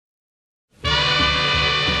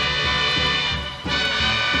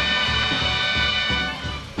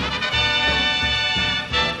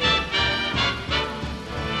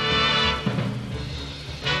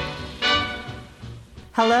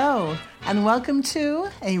Hello, and welcome to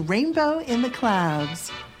A Rainbow in the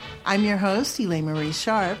Clouds. I'm your host, Elaine Marie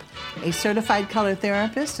Sharp, a certified color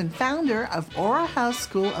therapist and founder of Aura House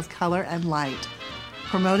School of Color and Light,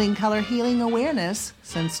 promoting color healing awareness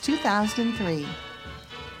since 2003.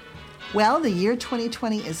 Well, the year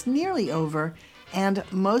 2020 is nearly over, and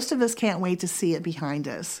most of us can't wait to see it behind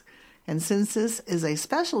us. And since this is a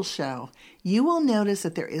special show, you will notice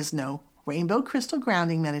that there is no rainbow crystal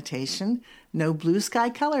grounding meditation, no blue sky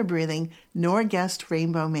color breathing, nor guest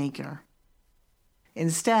rainbow maker.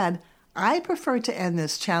 Instead, I prefer to end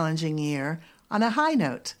this challenging year on a high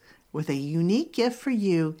note with a unique gift for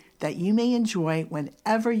you that you may enjoy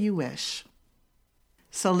whenever you wish.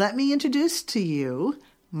 So let me introduce to you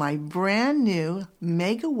my brand new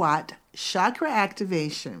Megawatt Chakra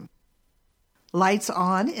Activation. Lights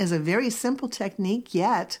On is a very simple technique,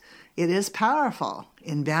 yet it is powerful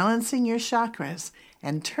in balancing your chakras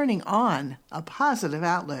and turning on a positive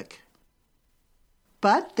outlook.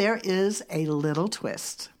 But there is a little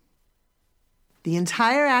twist. The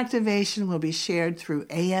entire activation will be shared through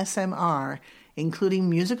ASMR, including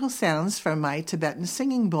musical sounds from my Tibetan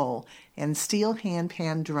singing bowl and steel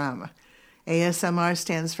handpan drum. ASMR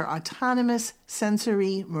stands for Autonomous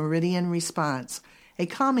Sensory Meridian Response, a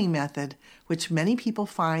calming method which many people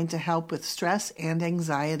find to help with stress and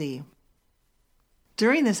anxiety.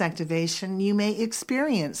 During this activation, you may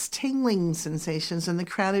experience tingling sensations in the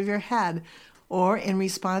crown of your head or in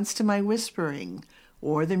response to my whispering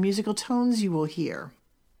or the musical tones you will hear.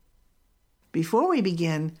 Before we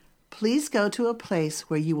begin, please go to a place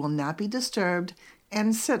where you will not be disturbed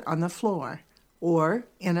and sit on the floor or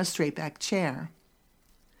in a straight-back chair.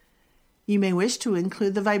 You may wish to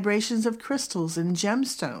include the vibrations of crystals and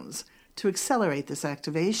gemstones to accelerate this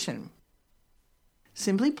activation.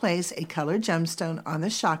 Simply place a colored gemstone on the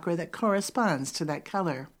chakra that corresponds to that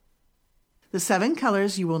color. The 7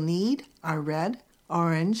 colors you will need are red,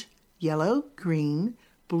 orange, yellow, green,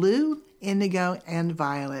 blue, indigo, and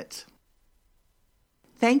violet.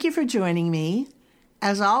 Thank you for joining me.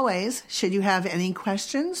 As always, should you have any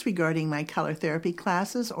questions regarding my color therapy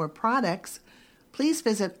classes or products, please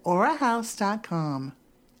visit aurahouse.com.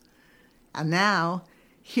 And now,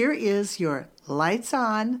 here is your Lights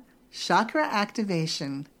On Chakra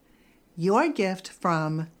Activation, your gift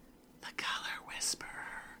from the Color Whisperer.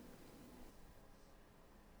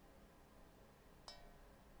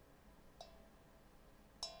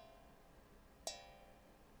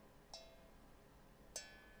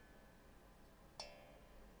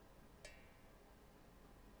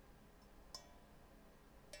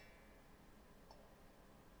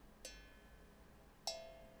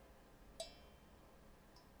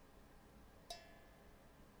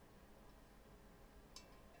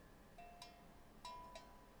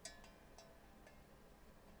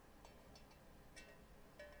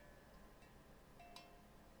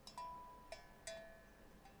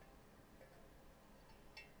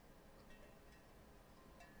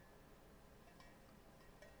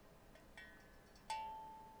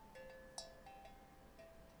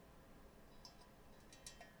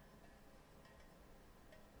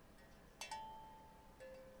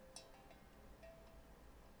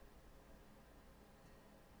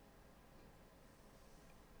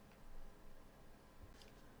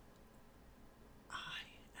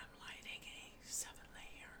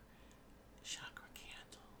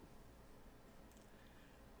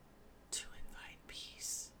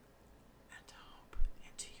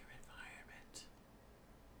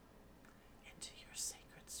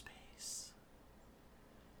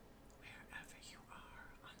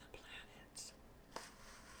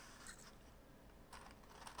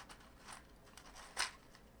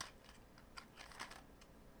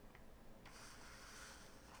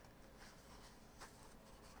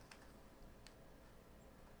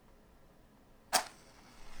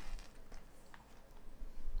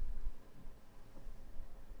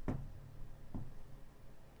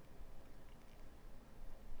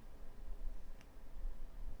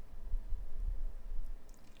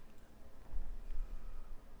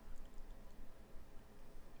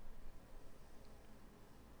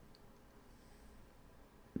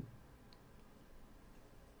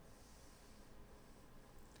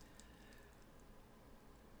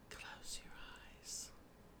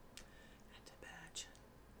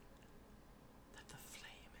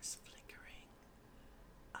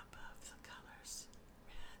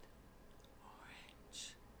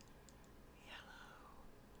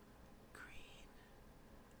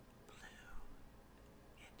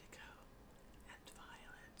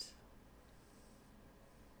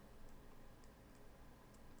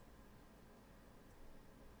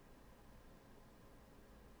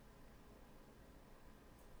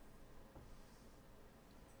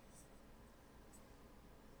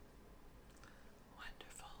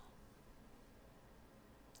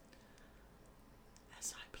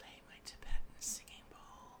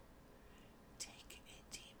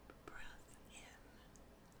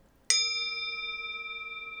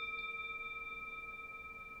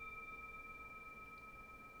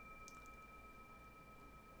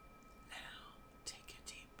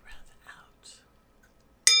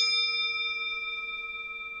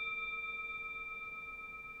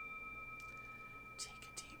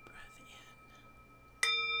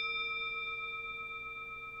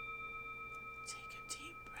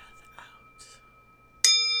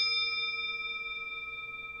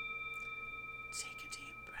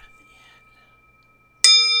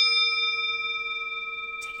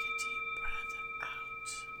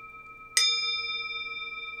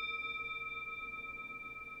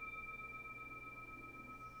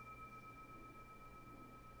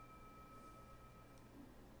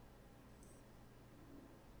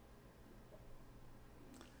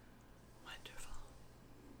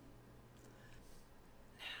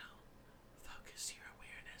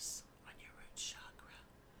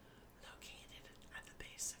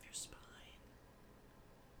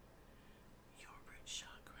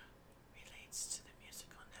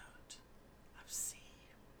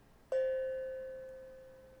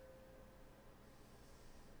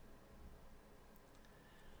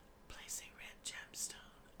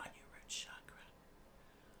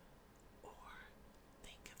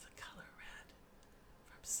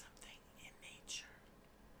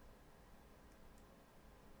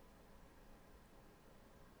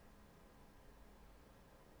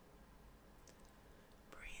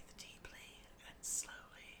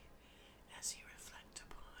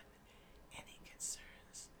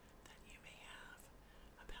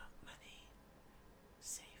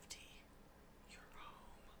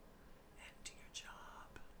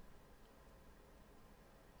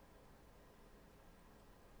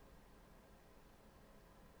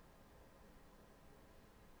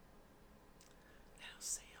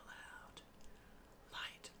 say aloud,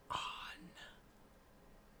 light on.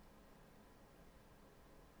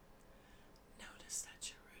 Notice that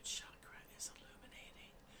your root chakra is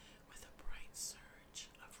illuminating with a bright surge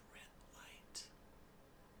of red light.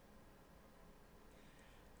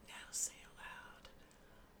 Now say aloud,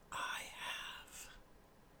 I have.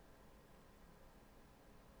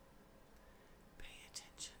 Pay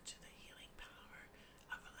attention to the healing power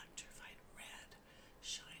of electrified red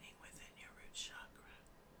shining within your root chakra.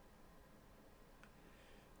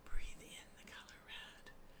 Breathe in the color red.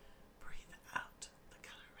 Breathe out the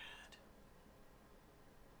color red.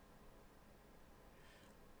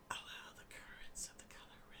 Allow the currents of the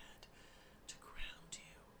color red to ground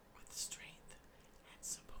you with strength and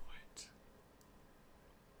support.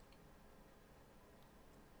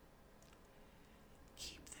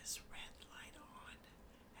 Keep this red light on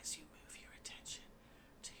as you move your attention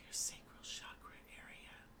to your sacral chakra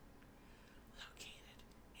area, located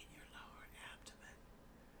in your lower abdomen,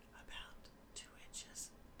 about 2 inches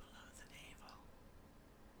below the navel.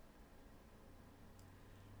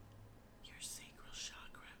 Your sacral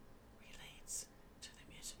chakra relates to the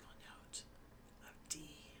musical note of D.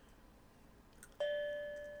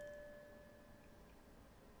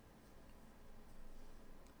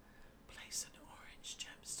 Place an orange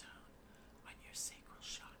gemstone on your sacral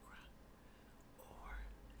chakra, or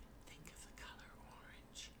think of the color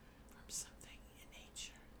orange from something in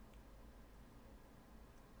nature.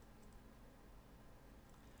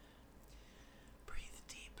 Breathe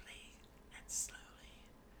deeply and slowly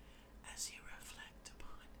as you reflect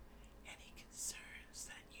upon any concerns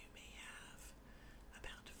that you may have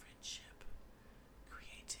about friendship,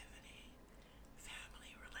 creativity,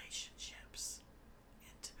 family relationships,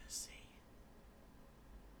 intimacy.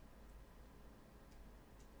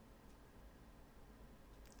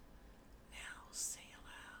 Now say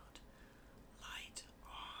aloud, light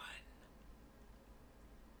on.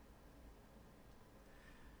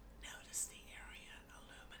 Notice the area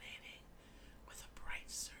illuminating with a bright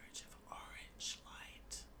surge of orange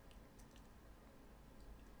light.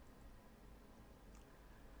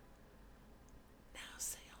 Now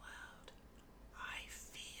say aloud, I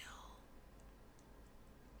feel.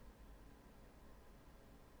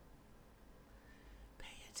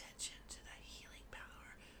 Pay attention to the healing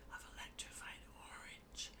power of electrified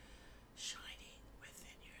orange shining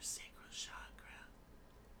within your sacral chakra.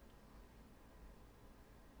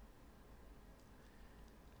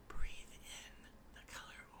 Breathe in the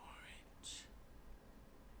color orange.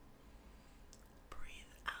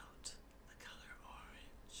 Breathe out the color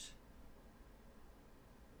orange.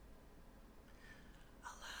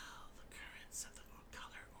 Allow the currents of the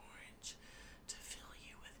color orange to fill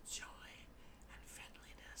you with joy and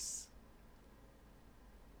friendliness.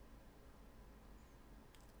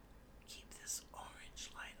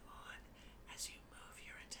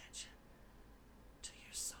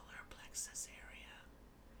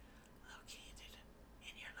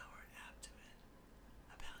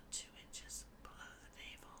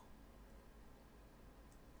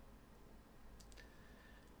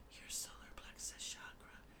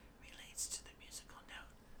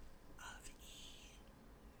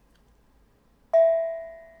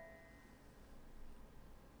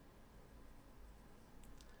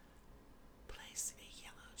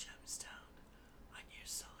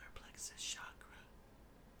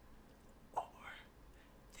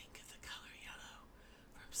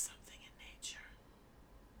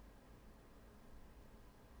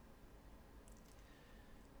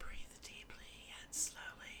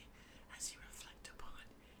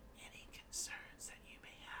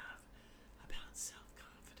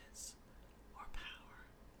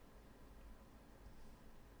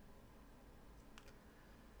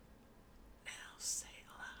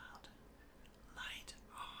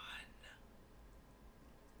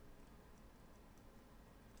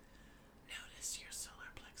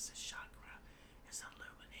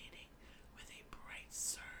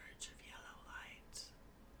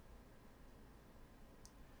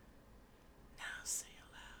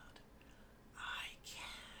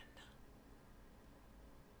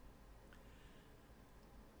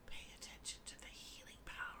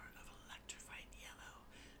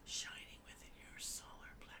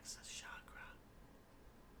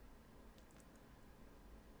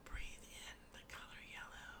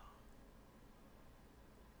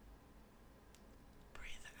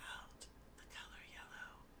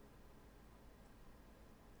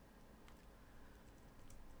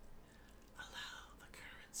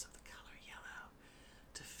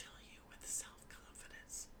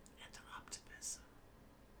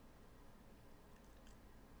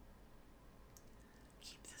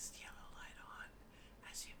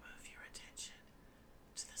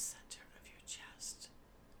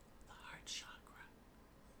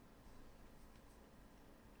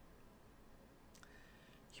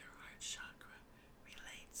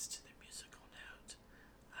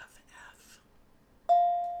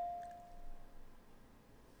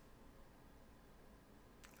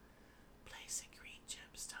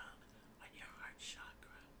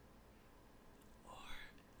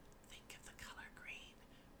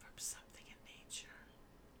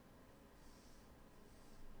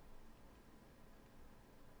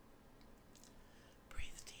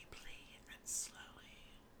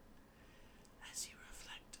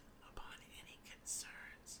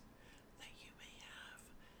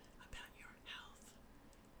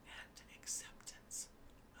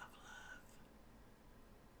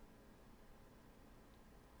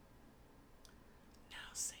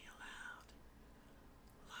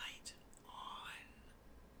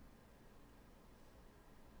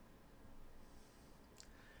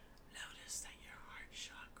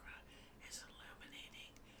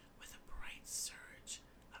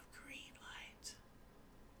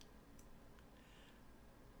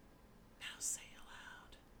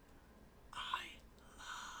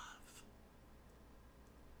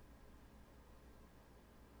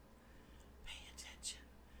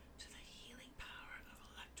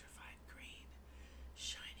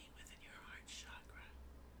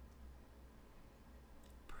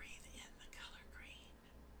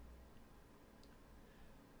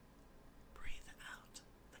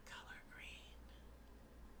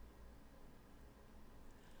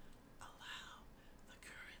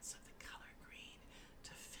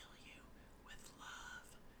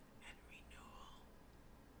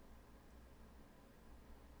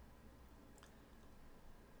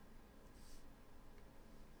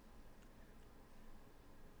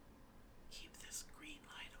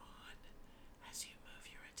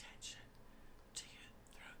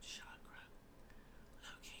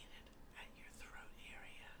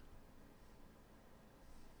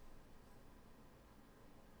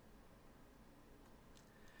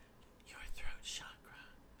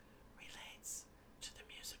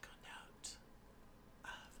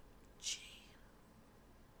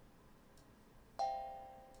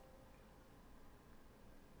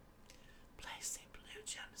 place a blue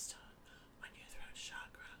gemstone on your throat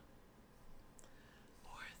chakra.